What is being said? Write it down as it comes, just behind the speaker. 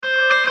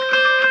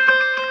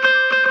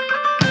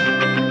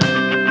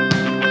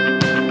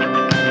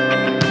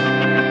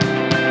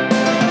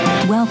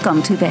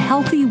Welcome to the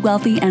Healthy,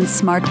 Wealthy, and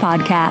Smart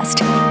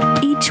podcast.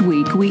 Each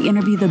week, we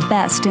interview the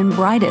best and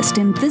brightest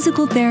in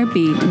physical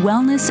therapy,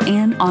 wellness,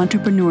 and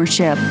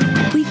entrepreneurship.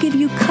 We give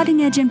you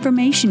cutting-edge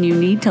information you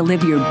need to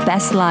live your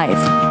best life,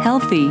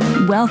 healthy,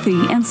 wealthy,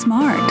 and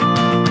smart.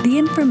 The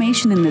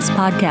information in this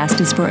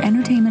podcast is for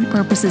entertainment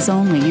purposes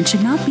only and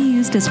should not be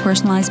used as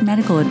personalized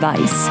medical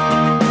advice.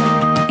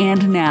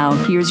 And now,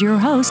 here's your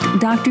host,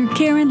 Dr.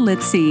 Karen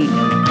Litzy.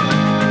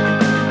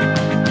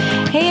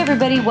 Hey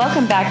everybody,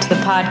 welcome back to the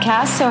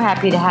podcast. So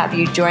happy to have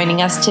you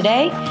joining us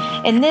today.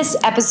 In this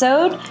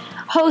episode,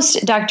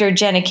 host Dr.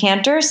 Jenna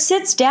Cantor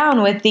sits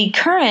down with the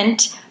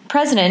current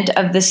president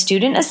of the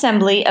Student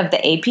Assembly of the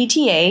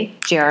APTA,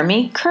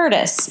 Jeremy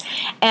Curtis.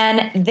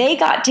 And they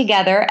got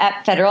together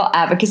at Federal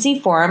Advocacy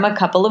Forum a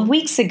couple of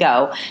weeks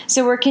ago.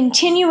 So we're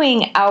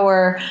continuing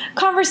our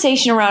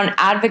conversation around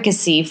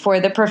advocacy for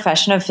the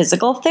profession of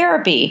physical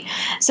therapy.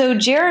 So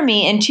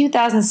Jeremy, in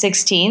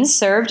 2016,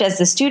 served as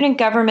the Student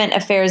Government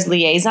Affairs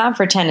Liaison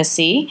for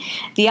Tennessee.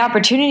 The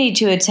opportunity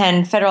to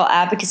attend Federal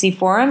Advocacy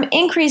Forum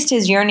increased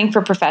his yearning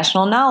for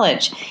professional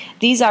knowledge.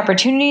 These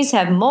opportunities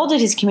have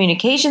molded his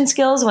communication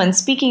skills when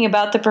speaking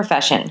about the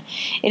profession.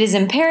 It is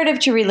imperative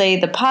to relay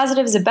the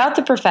positives about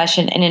the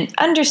profession in an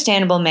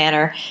understandable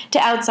manner to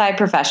outside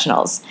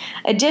professionals.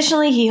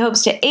 Additionally, he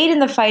hopes to aid in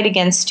the fight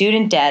against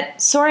student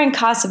debt. Soaring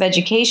costs of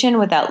education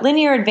without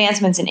linear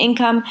advancements in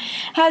income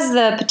has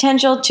the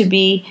potential to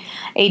be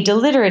a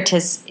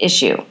deleterious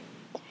issue.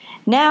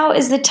 Now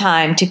is the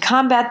time to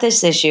combat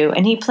this issue,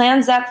 and he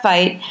plans that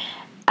fight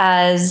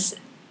as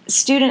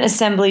Student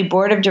Assembly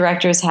Board of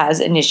Directors has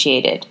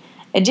initiated.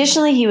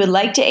 Additionally, he would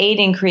like to aid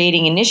in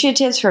creating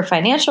initiatives for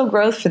financial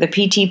growth for the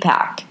PT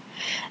PAC.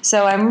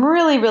 So I'm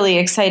really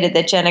excited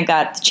that Jenna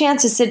got the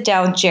chance to sit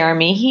down with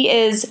Jeremy. He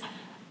is,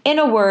 in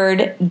a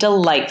word,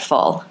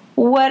 delightful.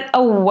 What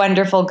a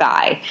wonderful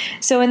guy.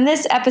 So in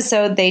this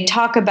episode, they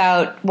talk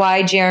about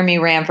why Jeremy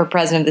ran for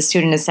president of the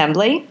Student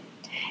Assembly,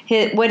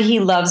 what he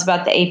loves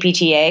about the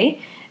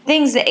APTA,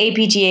 things the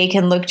APTA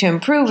can look to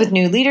improve with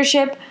new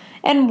leadership,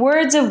 and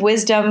words of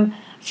wisdom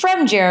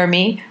from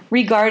Jeremy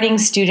regarding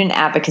student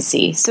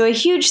advocacy. So a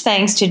huge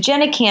thanks to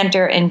Jenna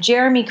Cantor and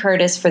Jeremy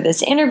Curtis for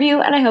this interview,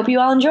 and I hope you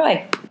all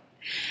enjoy.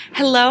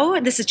 Hello,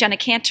 this is Jenna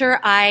Cantor.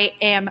 I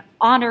am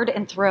honored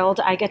and thrilled.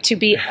 I get to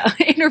be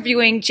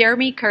interviewing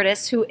Jeremy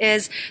Curtis, who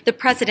is the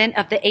president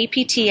of the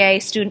APTA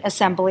Student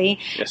Assembly.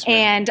 Yes, ma'am.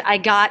 And I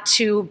got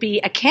to be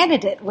a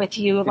candidate with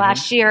you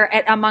last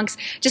year amongst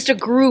just a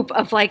group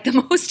of like the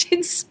most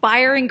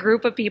inspiring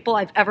group of people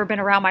I've ever been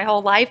around my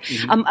whole life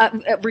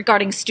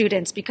regarding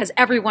students, because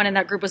everyone in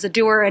that group was a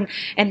doer.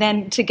 And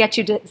then to get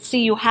you to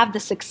see you have the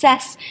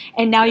success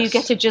and now you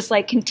get to just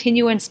like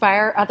continue to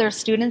inspire other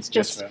students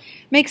just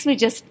makes me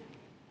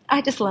I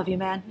just love you,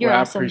 man. You're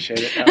awesome. I appreciate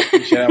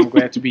it. I'm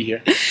glad to be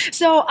here.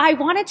 So I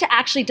wanted to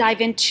actually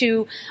dive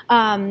into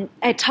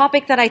a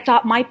topic that I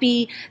thought might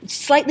be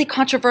slightly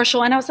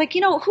controversial. And I was like,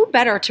 who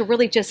better to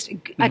really just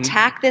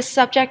attack this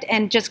subject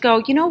and just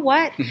go, you know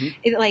what?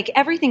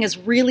 Everything is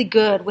really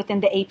good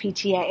within the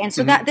APTA. And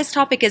so that this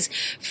topic is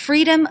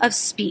freedom of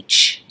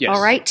speech. Yes.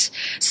 All right.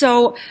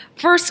 So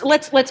first,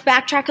 let's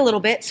backtrack a little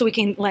bit so we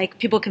can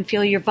people can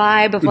feel your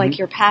vibe of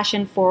your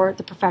passion for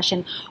the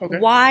profession. Okay.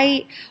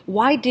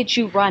 Why did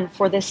you run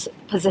for this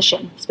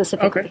position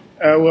specifically?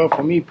 Okay. Well,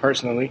 for me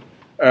personally,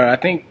 I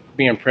think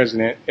being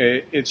president,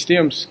 it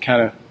stems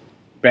kind of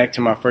back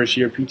to my first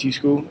year of PT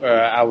school.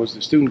 I was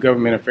the Student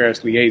Government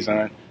Affairs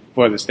Liaison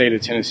for the state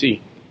of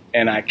Tennessee.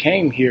 And I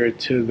came here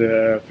to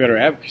the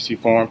Federal Advocacy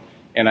Forum,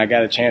 and I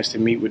got a chance to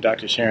meet with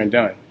Dr. Sharon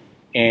Dunn.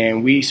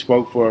 And we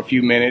spoke for a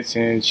few minutes,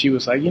 and she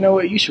was like, you know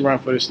what, you should run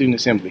for the Student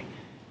Assembly.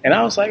 And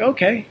I was like,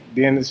 okay.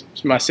 Then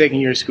it's my second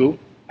year of school.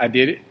 I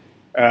did it.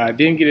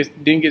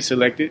 Didn't get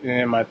selected, and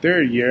in my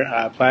third year,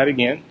 I applied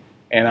again,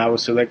 and I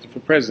was selected for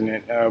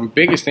president.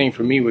 Biggest thing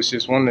for me was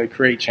just wanting to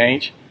create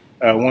change,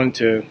 wanting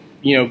to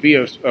be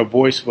a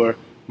voice for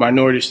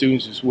minority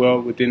students as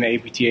well within the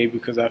APTA,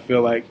 because I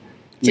feel like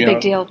it's a big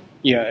deal.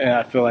 Yeah, and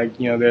I feel like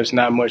there's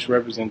not much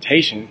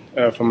representation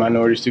for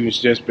minority students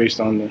just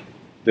based on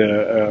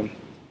the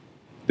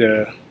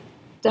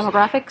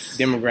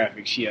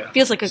Demographics, yeah.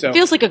 Feels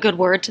like a good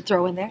word to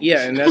throw in there.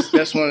 Yeah, and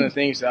that's one of the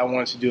things that I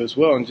wanted to do as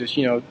well, and just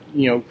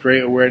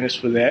create awareness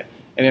for that,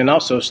 and then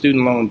also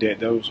student loan debt.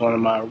 That was one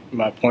of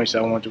my points I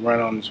wanted to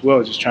run on as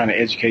well, just trying to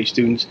educate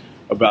students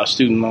about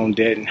student loan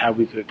debt and how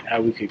we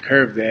could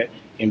curb that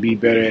and be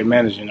better at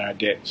managing our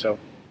debt. So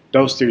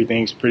those three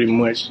things pretty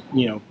much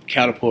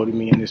catapulted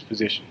me in this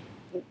position.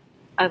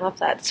 I love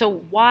that. So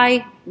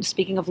why,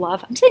 speaking of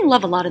love, I'm saying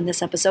love a lot in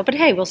this episode, but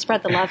hey, we'll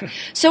spread the love.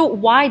 So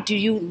why do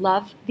you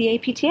love the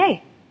APTA?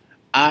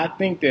 I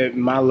think that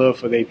my love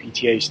for the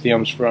APTA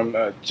stems from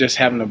just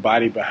having a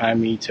body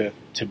behind me to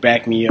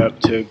back me up,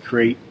 to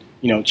create,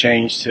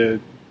 change, to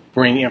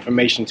bring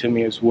information to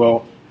me as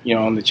well,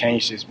 on the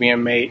change that's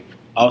being made.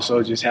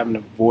 Also just having a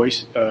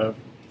voice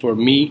for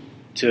me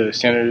to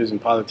senators and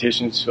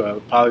politicians,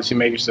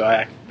 policymakers,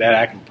 so that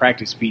I can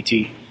practice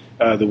PT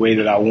the way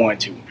that I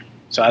want to.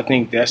 So I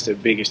think that's the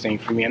biggest thing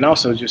for me. And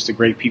also just the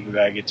great people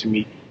that I get to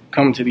meet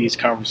come to these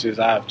conferences,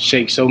 I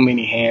shake so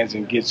many hands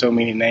and get so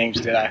many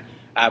names that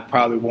I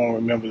probably won't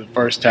remember the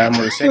first time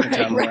or the second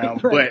time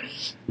around. Right.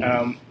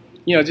 But,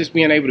 just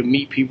being able to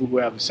meet people who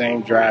have the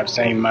same drive,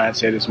 same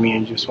mindset as me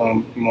and just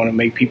want to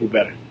make people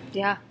better.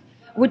 Yeah.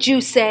 Would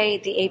you say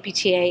the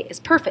APTA is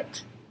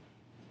perfect?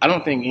 I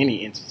don't think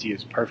any entity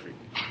is perfect.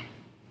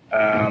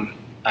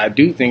 I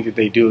do think that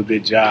they do a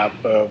good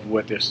job of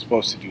what they're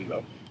supposed to do,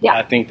 though. Yeah.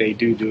 I think they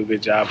do a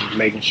good job of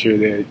making sure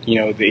that,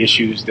 the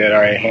issues that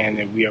are at hand,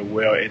 that we are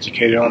well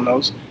educated on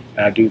those.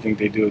 And I do think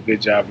they do a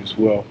good job as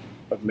well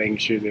of making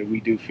sure that we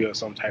do feel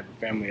some type of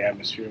family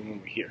atmosphere when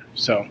we're here.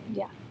 So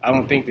I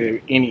don't think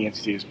that any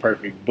entity is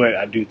perfect, but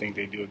I do think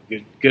they do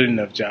a good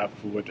enough job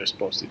for what they're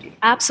supposed to do.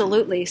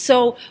 Absolutely.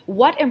 So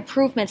what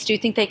improvements do you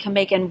think they can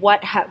make, and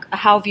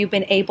how have you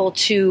been able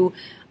to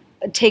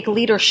take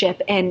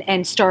leadership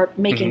and start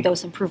making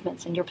those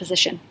improvements in your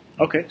position?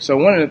 Okay. So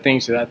one of the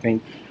things that I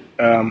think,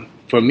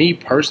 for me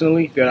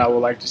personally, that I would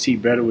like to see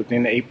better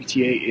within the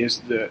APTA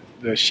is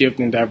the shift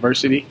in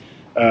diversity.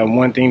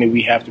 One thing that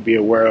we have to be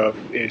aware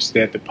of is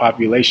that the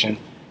population,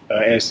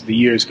 as the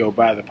years go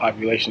by, the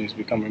population is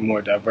becoming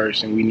more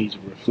diverse, and we need to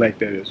reflect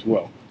that as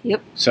well.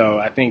 Yep. So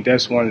I think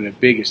that's one of the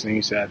biggest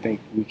things that I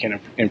think we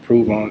can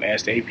improve on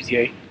as the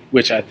APTA,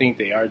 which I think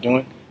they are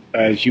doing.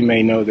 As you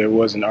may know, there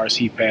was an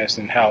RC passed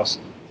in House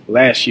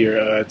last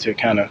year to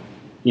kind of,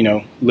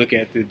 look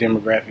at the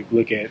demographic,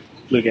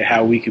 look at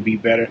how we could be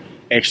better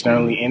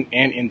externally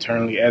and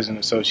internally as an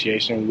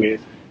association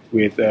with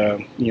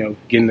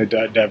getting the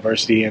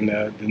diversity and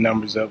the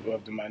numbers of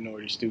the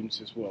minority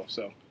students as well.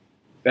 So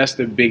that's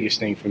the biggest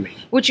thing for me.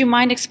 Would you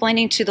mind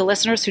explaining to the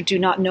listeners who do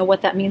not know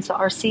what that means to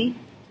RC?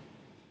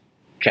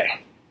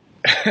 Okay.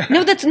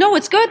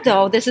 it's good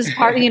though. This is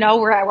part,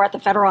 we're at the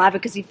Federal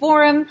Advocacy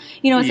Forum.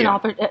 It's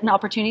an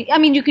opportunity. I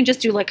mean, you can just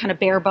do like kind of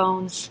bare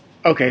bones.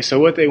 Okay, so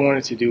what they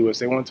wanted to do was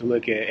they wanted to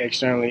look at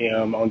externally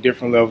on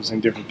different levels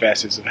and different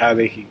facets of how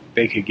they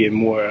could get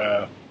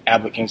more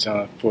applicants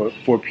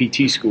for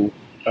PT school.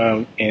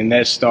 And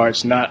that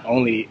starts not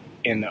only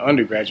in the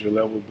undergraduate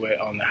level, but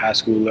on the high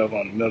school level,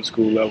 on the middle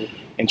school level,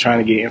 and trying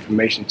to get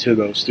information to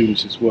those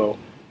students as well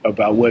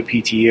about what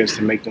PT is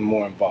to make them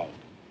more involved.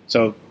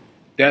 So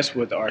that's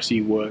what the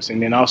RC was.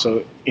 And then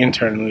also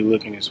internally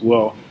looking as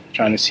well,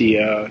 trying to see,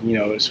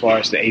 as far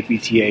as the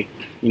APTA,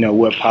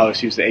 what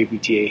policies the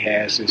APTA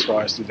has as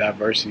far as the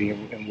diversity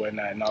and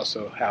whatnot, and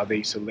also how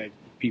they select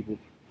people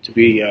to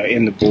be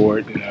in the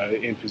board and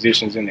in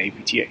positions in the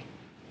APTA.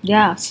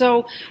 Yeah.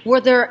 So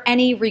were there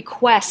any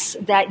requests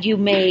that you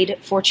made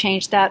for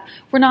change that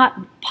were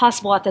not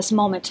possible at this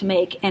moment to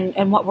make?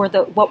 And what was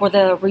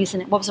the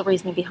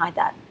reasoning behind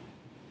that?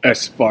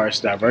 As far as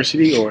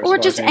diversity or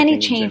just any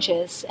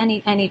changes,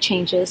 any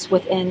changes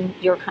within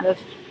your kind of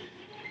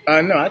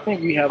no, I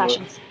think we have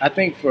I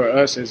think for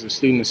us as a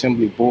student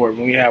assembly board,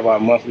 when we have our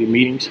monthly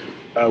meetings,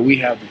 we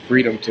have the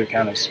freedom to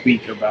kind of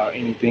speak about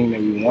anything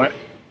that we want.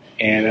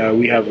 And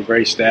we have a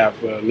great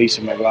staff.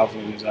 Lisa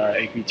McLaughlin is our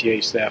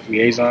APTA staff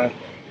liaison,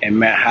 and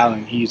Matt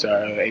Holland, he's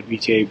our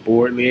APTA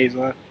board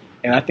liaison.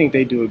 And I think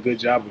they do a good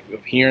job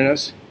of hearing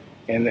us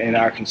and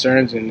our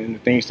concerns and the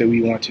things that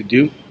we want to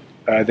do.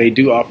 They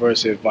do offer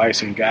us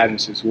advice and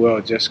guidance as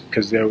well, just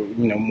because they're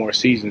more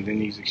seasoned in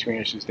these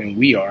experiences than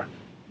we are.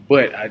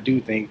 But I do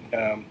think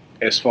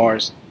as far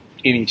as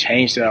any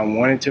change that I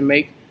wanted to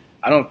make,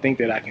 I don't think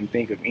that I can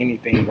think of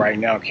anything right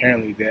now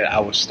currently that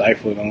I was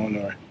stifled on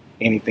or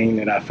anything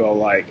that I felt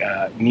like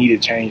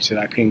needed change that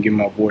I couldn't get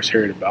my voice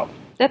heard about.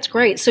 That's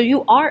great. So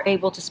you are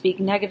able to speak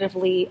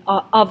negatively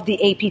of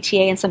the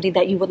APTA and something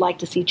that you would like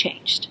to see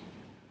changed.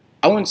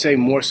 I wouldn't say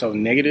more so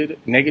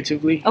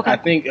negatively. Okay. I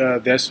think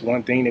that's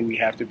one thing that we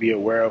have to be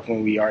aware of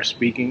when we are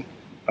speaking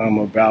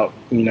about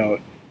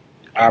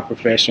our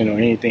profession or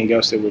anything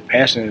else that we're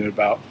passionate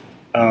about.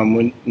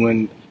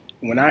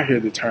 When I hear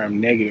the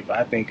term negative,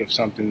 I think of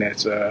something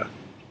that's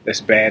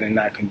bad and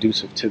not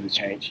conducive to the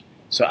change.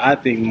 So I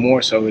think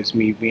more so it's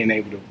me being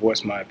able to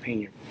voice my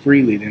opinion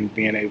freely than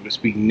being able to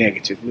speak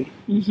negatively.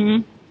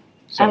 Mm-hmm.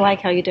 So, I like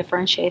how you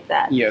differentiate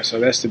that. Yeah, so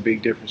that's the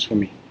big difference for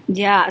me.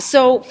 Yeah.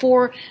 So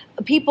for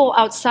people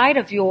outside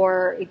of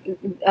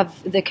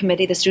the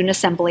committee, the student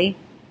assembly,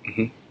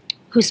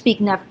 who speak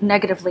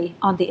negatively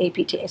on the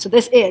APTA, so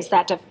this is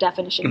that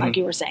definition, like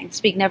you were saying.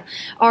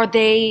 Are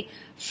they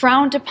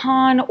frowned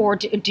upon, or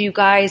do you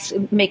guys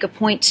make a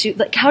point to,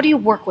 how do you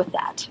work with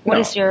that? What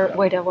is your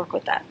way to work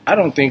with that? I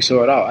don't think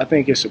so at all. I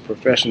think it's a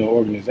professional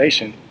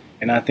organization,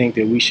 and I think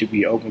that we should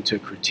be open to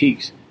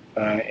critiques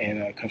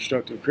and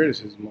constructive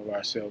criticism of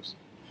ourselves.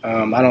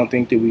 I don't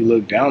think that we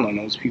look down on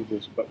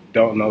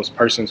those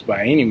persons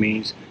by any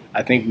means.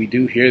 I think we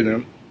do hear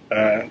them.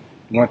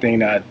 One thing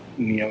that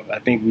I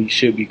think we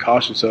should be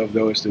cautious of,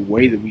 though, is the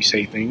way that we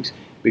say things,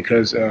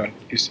 because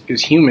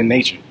it's human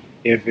nature.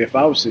 If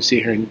I was to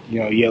sit here and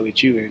yell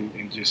at you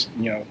and just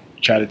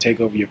try to take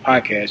over your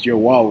podcast, your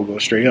wall will go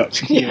straight up.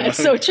 Yeah, it's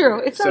so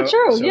true. It's so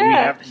true. So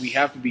yeah, we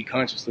have to be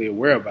consciously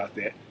aware about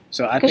that.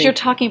 So because you're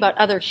talking about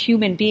other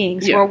human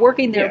beings who are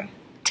working their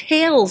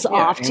tails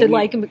off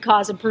to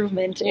cause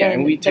improvement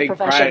in we the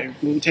profession.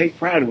 We take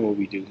pride in what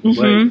we do.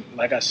 But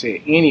like I said,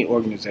 any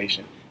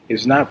organization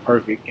is not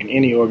perfect, and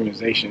any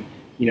organization,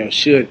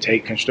 should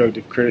take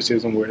constructive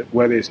criticism,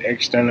 whether it's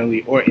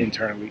externally or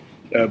internally,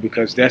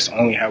 because that's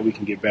only how we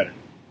can get better.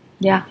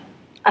 Yeah,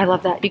 I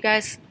love that. You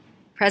guys,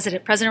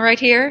 President right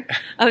here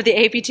of the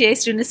APTA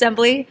Student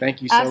Assembly.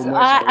 Thank you so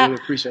much. I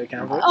really appreciate it,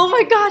 Cameron. Oh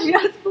my gosh,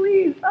 yes,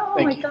 please.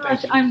 Oh my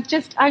gosh, I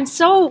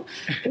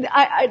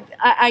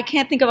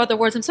can't think of other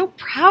words. I'm so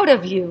proud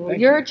of you.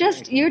 You're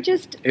just.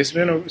 It's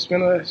been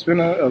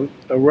a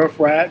rough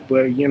ride,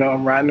 but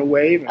I'm riding the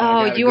wave.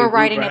 And you are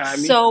riding it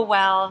so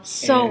well,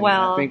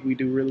 well. I think we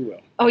do really well.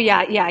 Oh,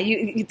 yeah.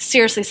 You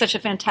seriously, such a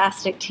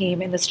fantastic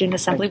team in the Student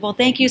Assembly. Well,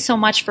 thank you so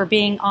much for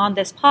being on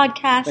this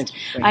podcast. Thank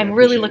you. I'm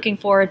really looking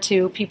forward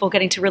to people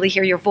getting to really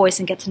hear your voice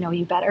and get to know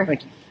you better.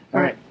 Thank you.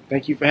 All right.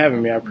 Thank you for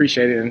having me. I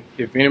appreciate it. And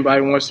if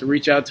anybody wants to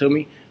reach out to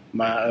me,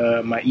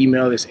 my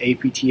email is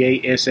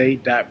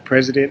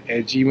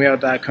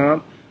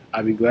aptasa.president@gmail.com.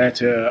 I'll be glad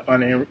to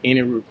honor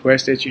any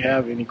requests that you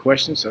have, any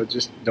questions. So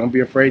just don't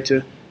be afraid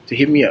to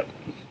hit me up.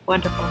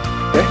 Wonderful.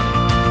 Okay.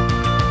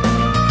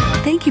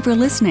 Thank you for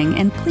listening,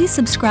 and please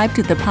subscribe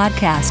to the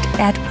podcast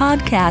at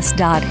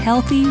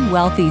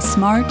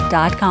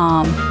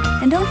podcast.healthywealthysmart.com.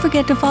 And don't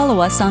forget to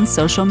follow us on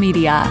social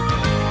media.